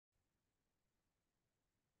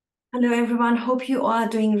Hello, everyone. Hope you are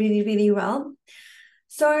doing really, really well.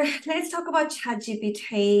 So let's talk about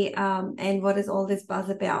ChatGPT and what is all this buzz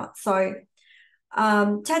about. So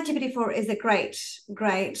ChatGPT-4 is a great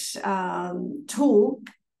tool.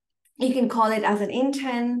 You can call it as an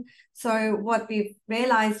intern. So what we've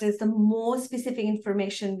realized is the more specific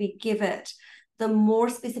information we give it, the more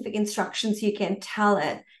specific instructions you can tell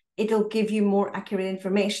it, it'll give you more accurate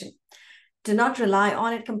information. Do not rely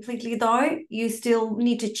on it completely, though. You still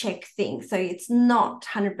need to check things. So it's not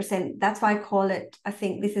 100%. That's why I call it, I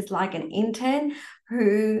think this is like an intern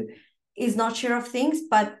who is not sure of things,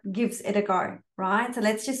 but gives it a go, right? So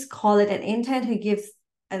let's just call it an intern who gives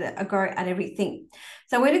a go at everything.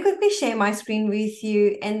 So I'm going to quickly share my screen with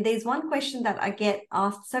you. And there's one question that I get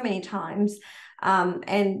asked so many times,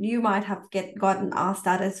 and you might have gotten asked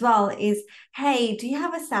that as well, is, hey, do you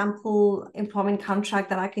have a sample employment contract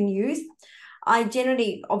that I can use? I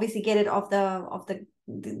generally obviously get it off the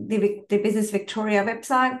Business Victoria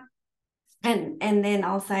website. And then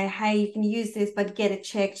I'll say, hey, you can use this, but get it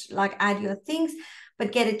checked, like add your things,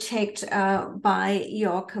 but get it checked by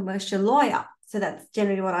your commercial lawyer. So that's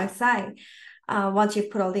generally what I say. Once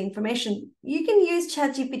you've put all the information, you can use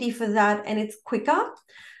ChatGPT for that, and it's quicker.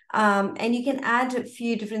 And you can add a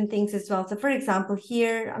few different things as well. So for example,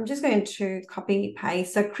 here, I'm just going to copy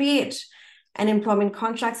paste. So create an employment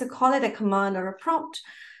contract. So call it a command or a prompt.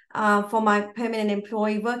 For my permanent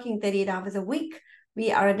employee working 38 hours a week,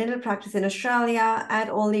 we are a dental practice in Australia, add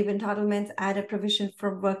all leave entitlements, add a provision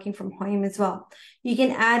for working from home as well. You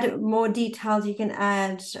can add more details. You can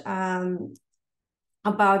add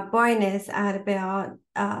about bonus, add about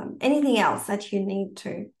anything else that you need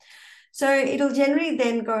to. So it'll generally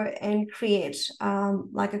then go and create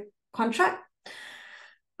like a contract.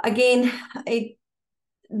 Again,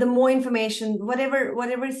 the more information,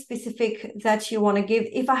 whatever is specific that you want to give.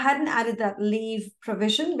 If I hadn't added that leave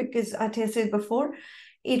provision, because I tested before,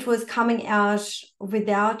 it was coming out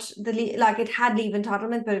without the leave, like it had leave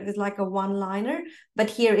entitlement, but it was like a one-liner. But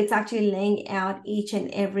here it's actually laying out each and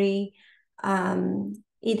every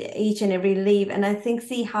leave. And I think,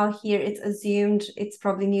 see how here it's assumed it's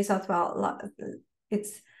probably New South Wales.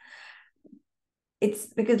 It's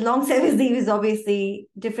because long service leave is obviously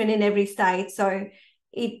different in every state. So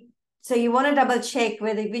you want to double check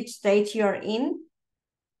which state you're in,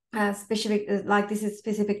 specific, like this is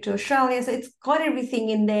specific to Australia. So it's got everything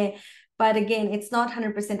in there, but again, it's not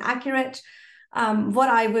 100% accurate. What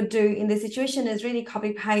I would do in this situation is really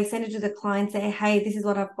copy paste, send it to the client, say, hey, this is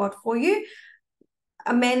what I've got for you,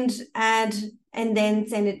 amend, add, and then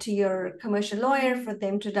send it to your commercial lawyer for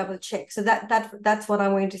them to double check. So that's what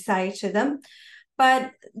I'm going to say to them.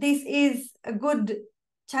 But this is a good,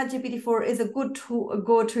 ChatGPT-4 is a good tool, a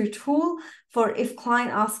go-to tool for if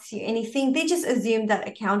client asks you anything. They just assume that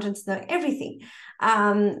accountants know everything.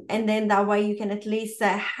 And then that way you can at least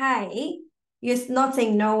say, hey, you're not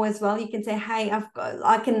saying no as well. You can say, hey,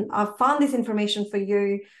 I've found this information for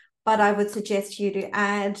you, but I would suggest you to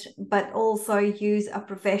add, but also use a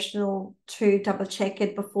professional to double check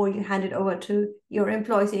it before you hand it over to your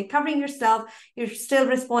employee. So you're covering yourself, you're still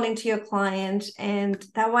responding to your client, and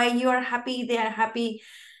that way you are happy, they are happy,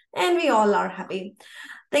 and we all are happy.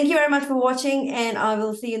 Thank you very much for watching, and I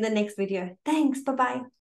will see you in the next video. Thanks. Bye-bye.